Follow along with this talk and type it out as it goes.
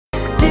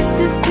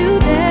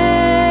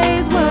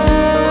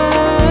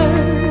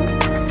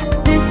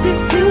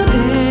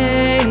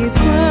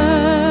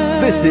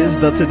This is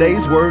the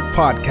Today's Word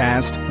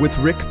podcast with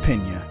Rick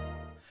Pena.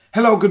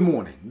 Hello, good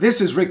morning.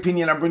 This is Rick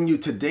Pena and I bring you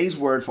today's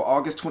word for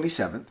August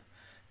 27th,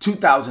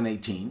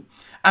 2018.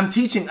 I'm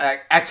teaching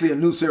actually a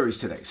new series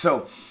today.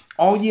 So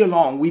all year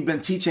long, we've been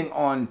teaching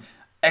on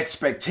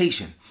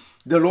expectation.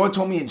 The Lord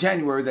told me in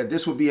January that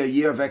this would be a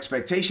year of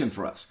expectation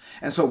for us.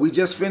 And so we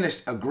just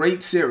finished a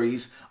great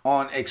series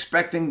on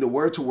expecting the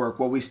word to work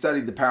where we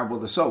studied the parable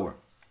of the sower.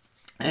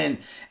 And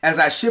as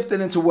I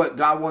shifted into what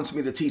God wants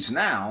me to teach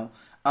now,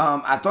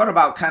 I thought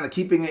about kind of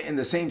keeping it in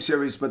the same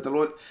series, but the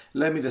Lord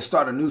led me to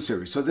start a new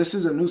series. So this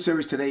is a new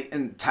series today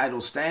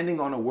entitled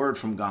Standing on a Word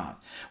from God.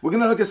 We're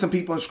going to look at some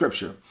people in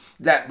Scripture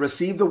that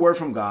received the word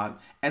from God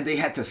and they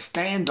had to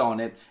stand on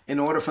it in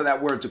order for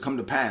that word to come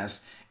to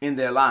pass in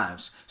their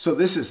lives. So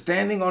this is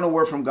Standing on a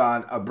Word from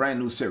God, a brand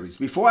new series.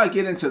 Before I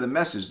get into the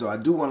message, though, I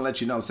do want to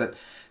let you know that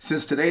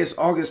since today is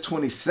August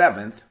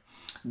 27th,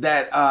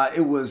 that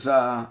it was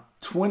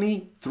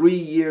 23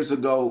 years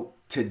ago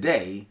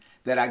today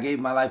that I gave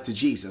my life to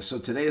Jesus. So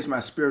today is my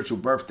spiritual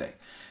birthday.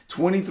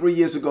 23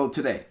 years ago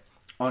today,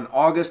 on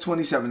August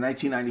 27,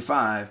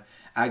 1995,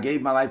 I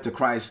gave my life to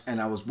Christ and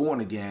I was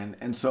born again.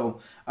 And so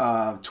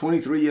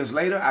 23 years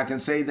later, I can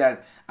say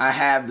that I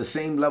have the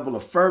same level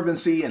of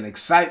fervency and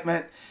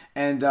excitement.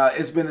 And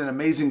it's been an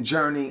amazing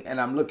journey and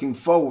I'm looking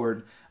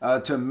forward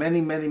to many,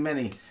 many,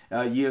 many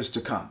years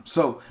to come.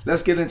 So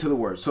let's get into the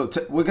word. So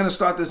we're going to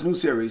start this new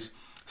series,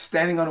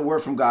 Standing on a Word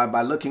from God,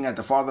 by looking at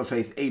the father of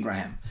faith,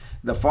 Abraham.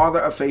 The father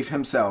of faith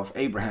himself,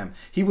 Abraham.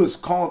 He was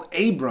called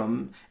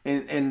Abram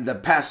in the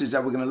passage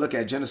that we're going to look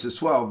at, Genesis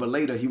 12, but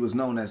later he was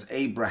known as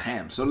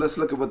Abraham. So let's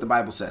look at what the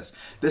Bible says.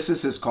 This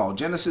is his call.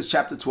 Genesis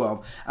chapter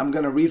 12. I'm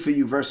going to read for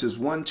you verses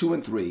 1, 2,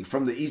 and 3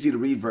 from the easy to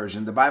read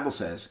version. The Bible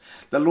says,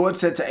 the Lord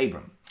said to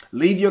Abram,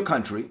 leave your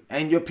country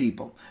and your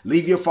people,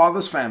 leave your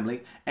father's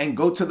family, and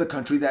go to the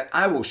country that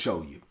I will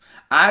show you.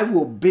 I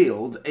will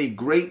build a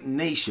great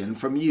nation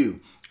from you.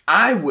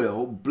 I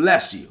will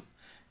bless you,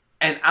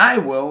 and I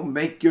will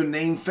make your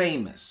name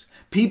famous.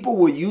 People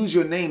will use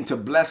your name to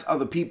bless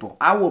other people.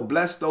 I will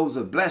bless those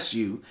that bless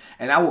you,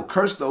 and I will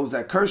curse those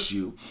that curse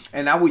you,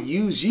 and I will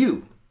use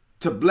you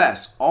to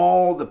bless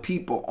all the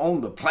people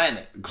on the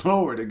planet.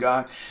 Glory to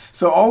God.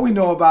 So all we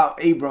know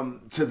about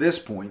Abram to this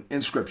point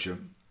in Scripture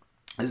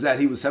is that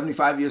he was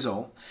 75 years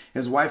old.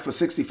 His wife was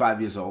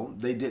 65 years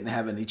old. They didn't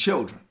have any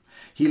children.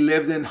 He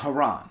lived in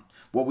Haran.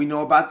 What we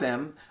know about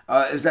them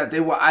is that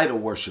they were idol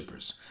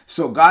worshipers.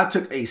 So God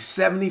took a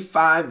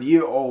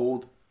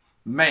 75-year-old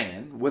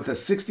man with a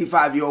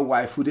 65-year-old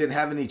wife who didn't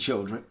have any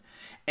children,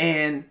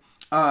 and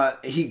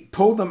he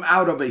pulled them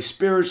out of a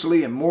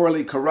spiritually and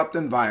morally corrupt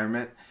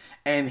environment,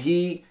 and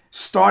he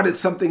started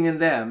something in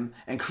them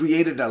and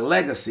created a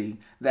legacy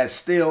that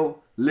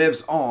still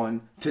lives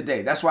on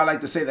today. That's why I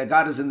like to say that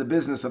God is in the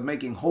business of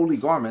making holy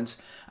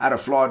garments out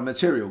of flawed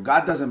material.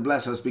 God doesn't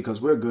bless us because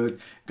we're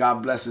good.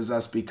 God blesses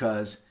us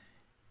because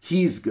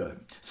He's good.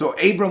 So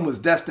Abram was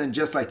destined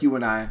just like you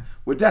and I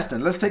were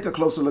destined. Let's take a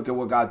closer look at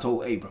what God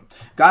told Abram.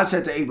 God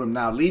said to Abram,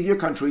 now leave your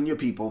country and your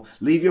people,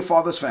 leave your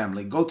father's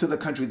family, go to the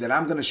country that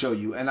I'm going to show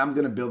you, and I'm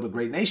going to build a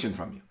great nation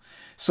from you.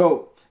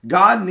 So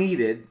God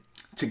needed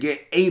to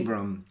get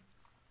Abram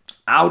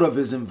out of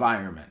his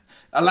environment.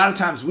 A lot of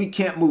times we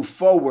can't move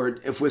forward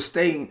if we're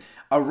staying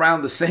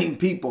around the same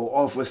people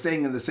or if we're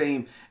staying in the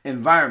same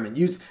environment.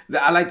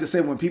 I like to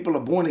say when people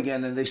are born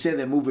again and they say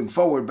they're moving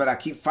forward, but I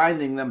keep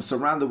finding them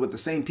surrounded with the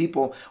same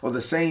people or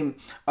the same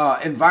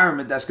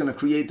environment that's going to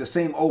create the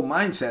same old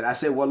mindset. I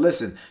say, well,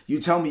 listen, you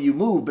tell me you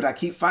move, but I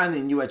keep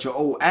finding you at your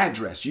old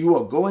address. You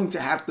are going to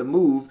have to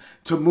move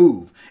to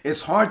move.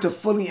 It's hard to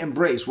fully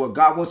embrace what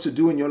God wants to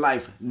do in your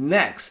life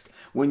next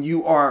when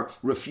you are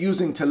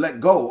refusing to let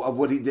go of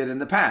what he did in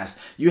the past.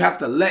 You have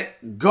to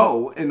let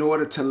go in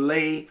order to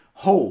lay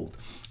hold.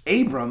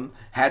 Abram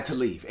had to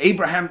leave.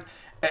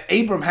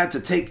 Abram had to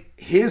take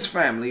his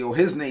family or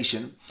his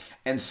nation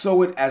and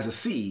sow it as a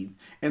seed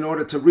in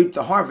order to reap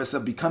the harvest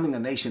of becoming a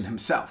nation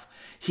himself.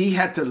 He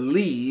had to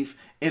leave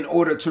in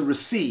order to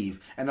receive.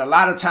 And a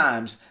lot of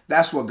times,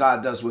 that's what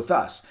God does with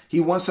us.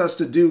 He wants us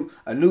to do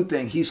a new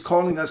thing. He's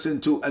calling us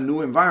into a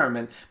new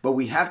environment, but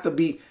we have to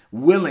be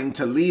willing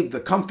to leave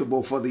the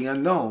comfortable for the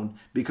unknown,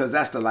 because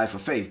that's the life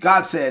of faith.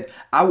 God said,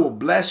 I will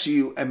bless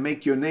you and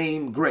make your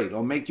name great,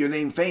 or make your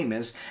name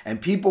famous, and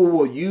people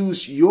will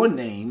use your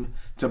name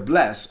to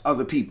bless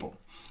other people.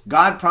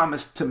 God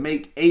promised to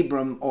make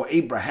Abram or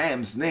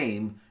Abraham's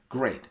name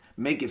great,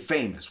 make it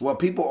famous. Well,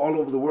 people all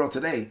over the world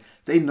today,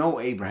 they know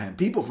Abraham.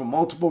 People from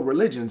multiple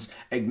religions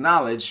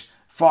acknowledge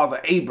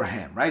Father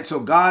Abraham, right? So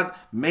God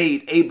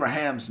made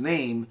Abraham's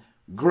name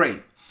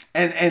great.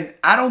 And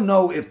I don't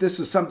know if this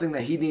is something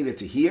that he needed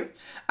to hear.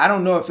 I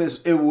don't know if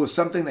it was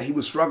something that he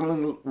was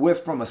struggling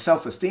with from a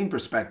self-esteem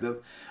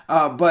perspective,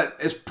 but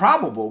it's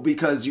probable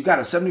because you got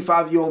a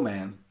 75-year-old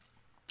man,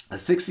 a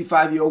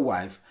 65-year-old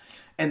wife,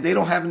 and they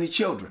don't have any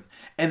children.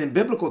 And in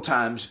biblical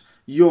times,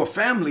 your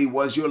family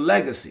was your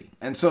legacy.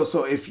 And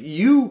so if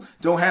you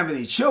don't have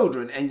any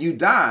children and you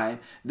die,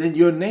 then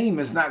your name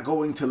is not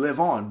going to live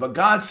on. But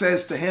God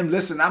says to him,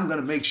 listen, I'm going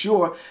to make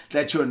sure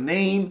that your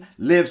name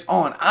lives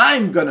on.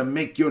 I'm going to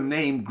make your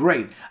name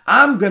great.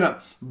 I'm going to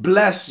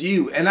bless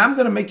you, and I'm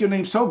going to make your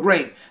name so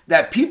great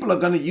that people are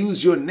going to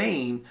use your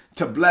name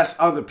to bless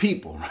other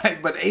people, right?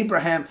 But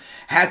Abraham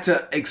had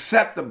to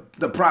accept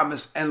the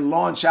promise and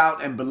launch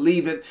out and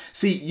believe it.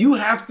 See, you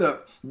have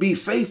to be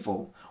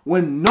faithful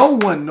when no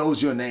one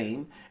knows your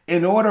name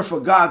in order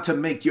for God to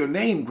make your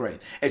name great.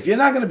 If you're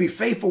not going to be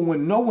faithful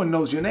when no one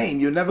knows your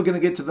name, you're never going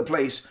to get to the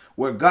place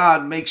where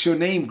God makes your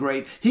name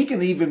great. He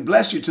can even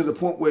bless you to the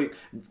point where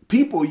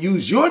people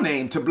use your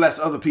name to bless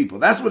other people.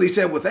 That's what he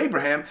said with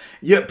Abraham.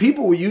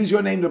 People will use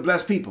your name to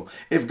bless people.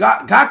 If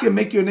God can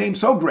make your name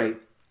so great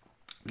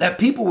that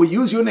people will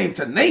use your name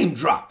to name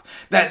drop,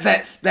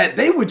 that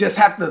they would just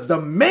have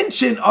the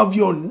mention of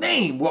your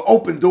name will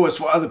open doors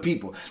for other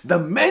people. The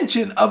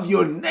mention of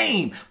your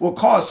name will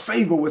cause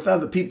favor with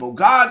other people.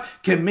 God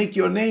can make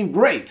your name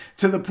great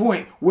to the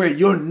point where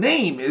your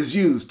name is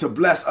used to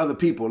bless other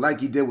people,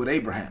 like he did with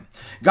Abraham.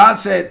 God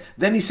said,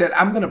 then he said,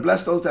 I'm going to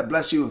bless those that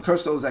bless you and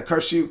curse those that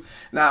curse you.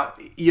 Now,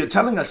 you're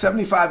telling a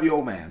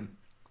 75-year-old man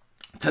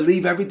to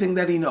leave everything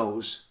that he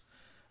knows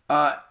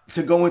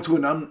to go into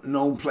an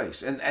unknown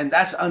place. And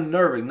that's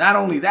unnerving. Not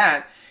only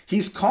that,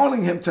 he's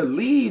calling him to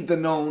leave the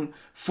known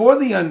for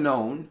the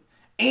unknown,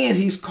 and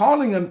he's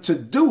calling him to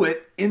do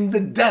it in the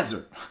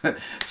desert.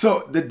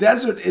 So the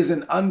desert is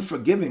an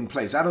unforgiving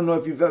place. I don't know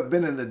if you've ever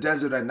been in the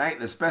desert at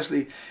night,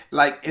 especially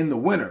like in the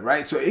winter,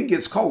 right? So it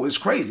gets cold. It's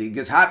crazy. It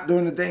gets hot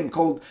during the day and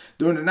cold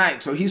during the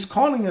night. So he's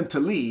calling him to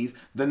leave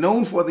the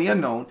known for the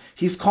unknown.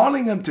 He's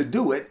calling him to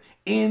do it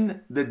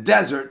in the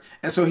desert.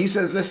 And so he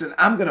says, listen,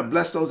 I'm going to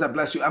bless those that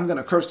bless you. I'm going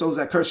to curse those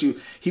that curse you.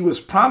 He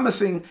was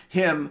promising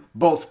him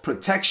both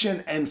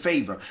protection and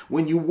favor.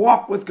 When you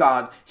walk with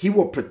God, he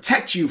will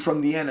protect you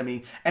from the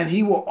enemy, and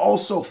he will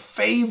also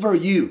favor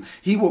you.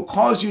 He will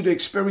cause you to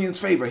experience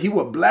favor. He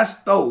will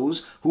bless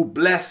those who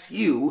bless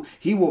you.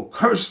 He will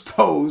curse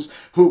those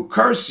who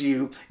curse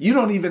you. You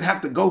don't even have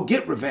to go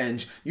get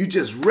revenge. You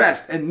just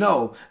rest and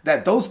know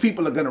that those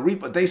people are going to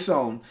reap what they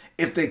sown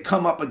if they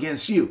come up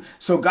against you.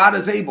 So God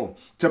is able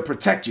to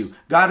protect you.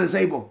 God is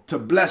able to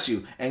bless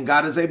you, and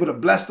God is able to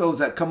bless those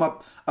that come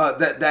up,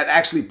 that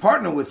actually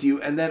partner with you,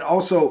 and then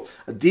also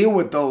deal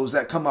with those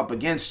that come up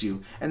against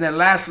you. And then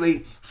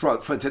lastly, for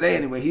today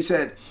anyway, he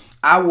said,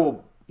 I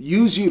will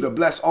use you to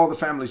bless all the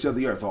families of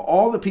the earth, or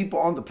all the people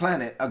on the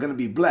planet are going to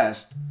be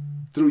blessed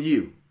through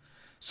you.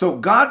 So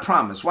God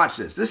promised, watch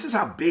this. This is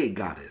how big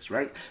God is,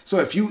 right? So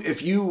if you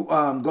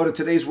go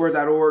to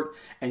todaysword.org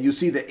and you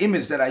see the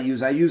image that I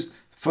used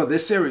for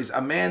this series,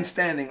 a man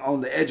standing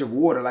on the edge of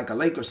water like a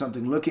lake or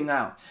something, looking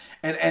out.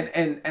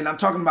 And I'm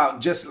talking about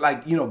just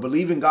like,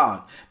 believing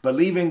God,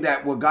 believing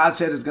that what God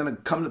said is going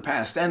to come to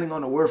pass, standing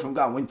on a word from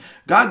God. When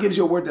God gives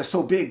you a word that's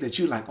so big that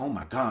you're like, oh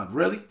my God,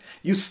 really?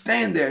 You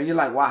stand there and you're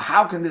like, wow,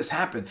 how can this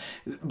happen?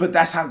 But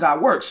that's how God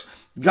works.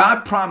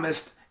 God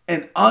promised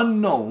an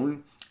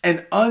unknown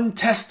and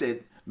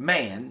untested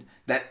man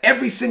that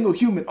every single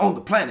human on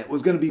the planet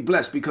was going to be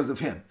blessed because of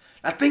him.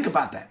 Now think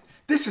about that.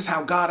 This is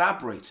how God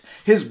operates.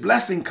 His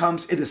blessing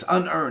comes. It is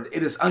unearned.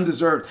 It is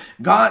undeserved.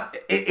 God,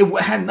 it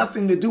had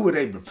nothing to do with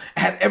Abram. It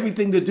had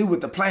everything to do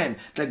with the plan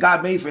that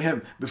God made for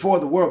him before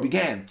the world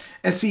began.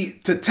 And see,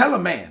 to tell a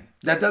man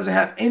that doesn't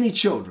have any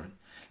children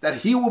that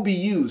he will be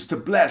used to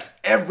bless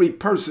every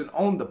person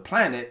on the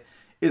planet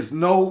is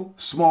no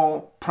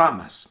small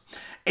promise.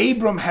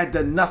 Abram had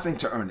done nothing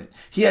to earn it.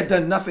 He had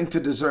done nothing to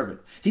deserve it.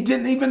 He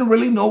didn't even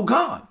really know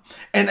God.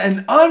 And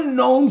an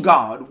unknown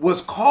God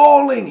was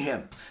calling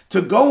him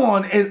to go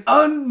on an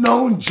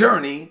unknown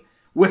journey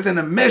with an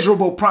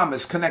immeasurable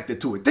promise connected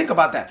to it. Think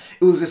about that.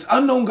 It was this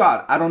unknown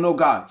God, I don't know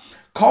God,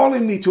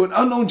 calling me to an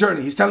unknown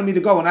journey. He's telling me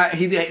to go, and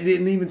he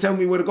didn't even tell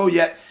me where to go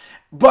yet.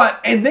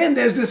 And then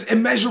there's this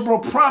immeasurable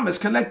promise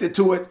connected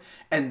to it,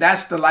 and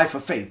that's the life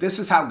of faith. This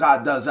is how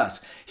God does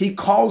us. He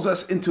calls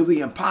us into the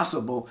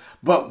impossible,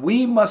 but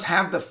we must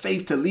have the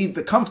faith to leave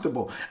the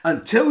comfortable.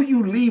 Until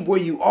you leave where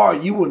you are,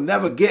 you will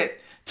never get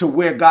to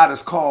where God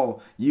has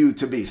called you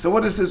to be. So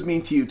what does this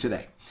mean to you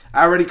today?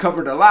 I already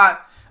covered a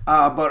lot,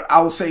 but I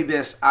will say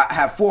this. I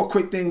have 4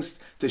 quick things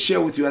to share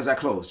with you as I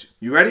close.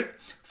 You ready?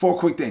 4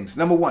 quick things.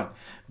 Number 1,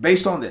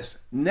 based on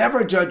this,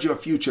 never judge your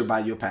future by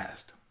your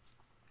past.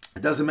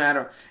 It doesn't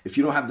matter if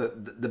you don't have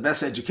the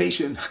best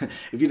education,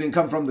 if you didn't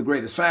come from the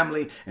greatest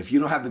family, if you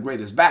don't have the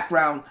greatest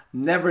background,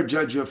 never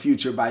judge your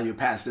future by your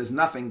past. There's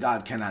nothing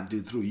God cannot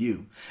do through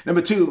you.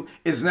 Number 2,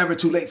 it's never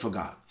too late for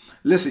God.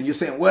 Listen, you're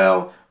saying,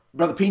 well,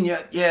 Brother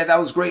Pina, yeah, that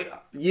was great.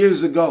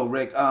 years ago,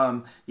 Rick,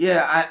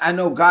 I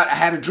know God, I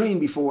had a dream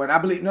before and I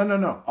believe,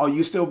 no. Are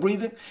you still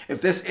breathing?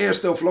 If this air is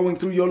still flowing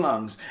through your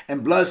lungs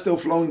and blood still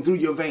flowing through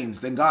your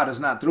veins, then God is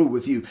not through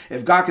with you.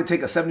 If God could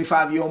take a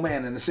 75-year-old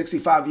man and a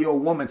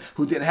 65-year-old woman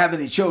who didn't have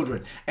any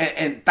children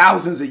and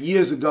thousands of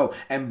years ago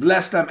and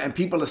bless them and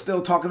people are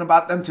still talking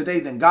about them today,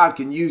 then God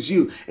can use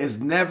you. It's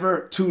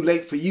never too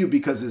late for you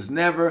because it's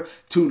never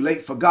too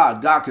late for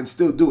God. God can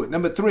still do it.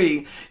 Number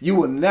 3, you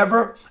will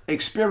never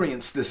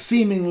experience the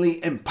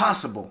seemingly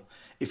impossible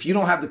if you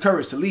don't have the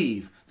courage to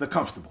leave the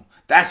comfortable.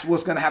 That's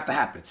what's going to have to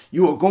happen.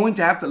 You are going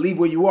to have to leave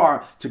where you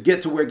are to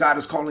get to where God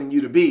is calling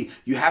you to be.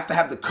 You have to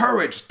have the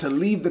courage to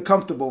leave the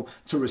comfortable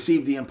to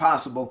receive the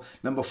impossible.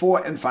 Number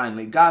 4, and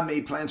finally, God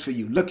made plans for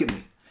you. Look at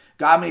me.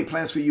 God made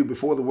plans for you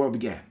before the world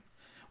began.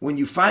 When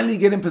you finally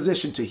get in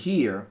position to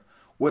hear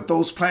what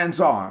those plans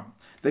are,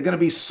 they're going to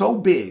be so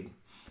big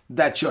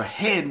that your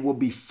head will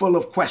be full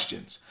of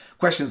questions.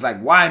 Questions like,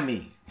 why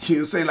me?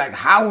 You'll say, like,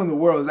 how in the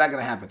world is that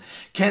going to happen?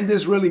 Can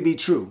this really be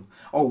true?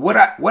 Or what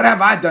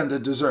have I done to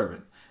deserve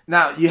it?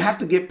 Now, you have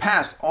to get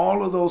past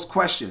all of those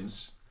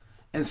questions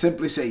and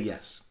simply say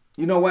yes.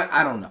 You know what?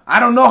 I don't know. I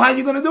don't know how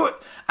you're going to do it.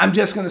 I'm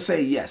just going to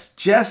say yes.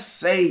 Just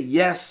say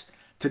yes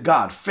to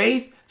God.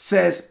 Faith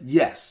says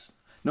yes.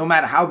 No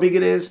matter how big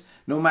it is,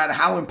 no matter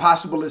how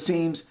impossible it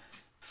seems,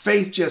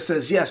 faith just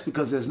says yes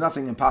because there's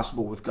nothing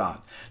impossible with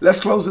God. Let's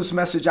close this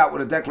message out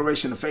with a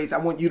declaration of faith. I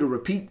want you to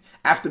repeat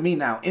after me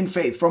now in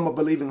faith from a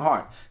believing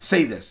heart.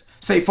 Say this.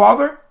 Say,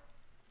 Father,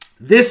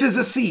 this is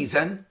a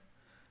season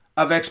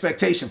of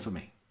expectation for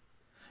me.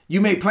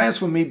 You made plans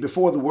for me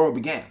before the world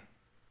began.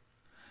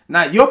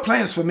 Now, your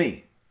plans for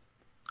me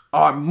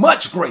are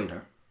much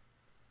greater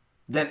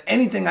than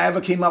anything I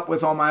ever came up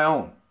with on my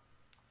own.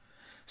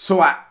 So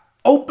I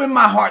open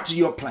my heart to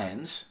your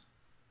plans.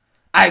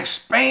 I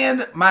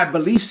expand my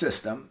belief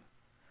system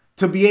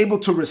to be able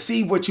to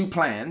receive what you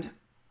planned.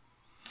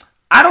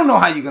 I don't know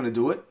how you're going to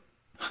do it.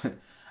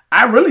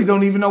 I really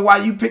don't even know why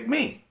you picked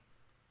me.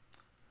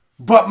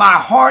 But my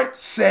heart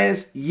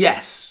says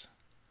yes.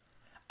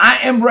 I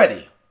am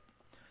ready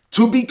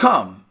to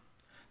become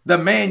the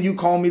man you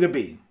call me to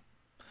be.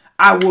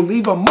 I will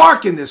leave a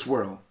mark in this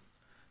world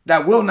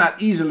that will not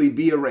easily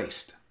be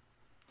erased.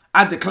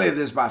 I declare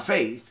this by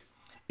faith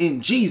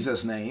in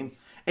Jesus' name.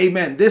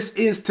 Amen. This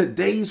is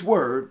today's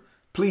word.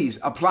 Please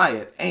apply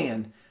it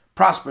and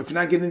prosper. If you're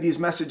not getting these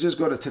messages,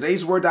 go to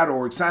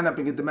todaysword.org, sign up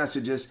and get the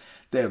messages.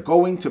 They're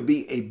going to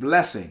be a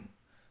blessing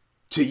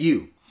to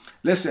you.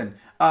 Listen,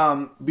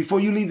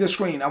 before you leave the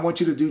screen, I want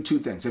you to do 2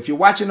 things. If you're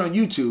watching on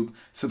YouTube,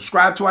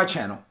 subscribe to our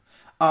channel.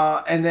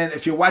 And then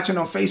if you're watching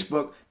on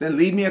Facebook, then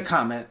leave me a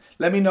comment.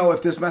 Let me know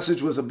if this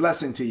message was a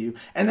blessing to you.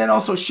 And then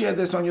also share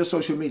this on your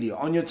social media,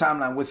 on your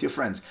timeline with your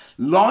friends.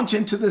 Launch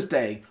into this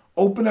day.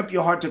 Open up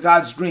your heart to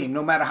God's dream,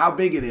 no matter how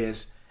big it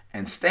is,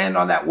 and stand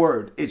on that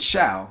word. It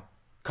shall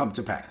come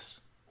to pass.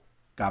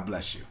 God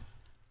bless you.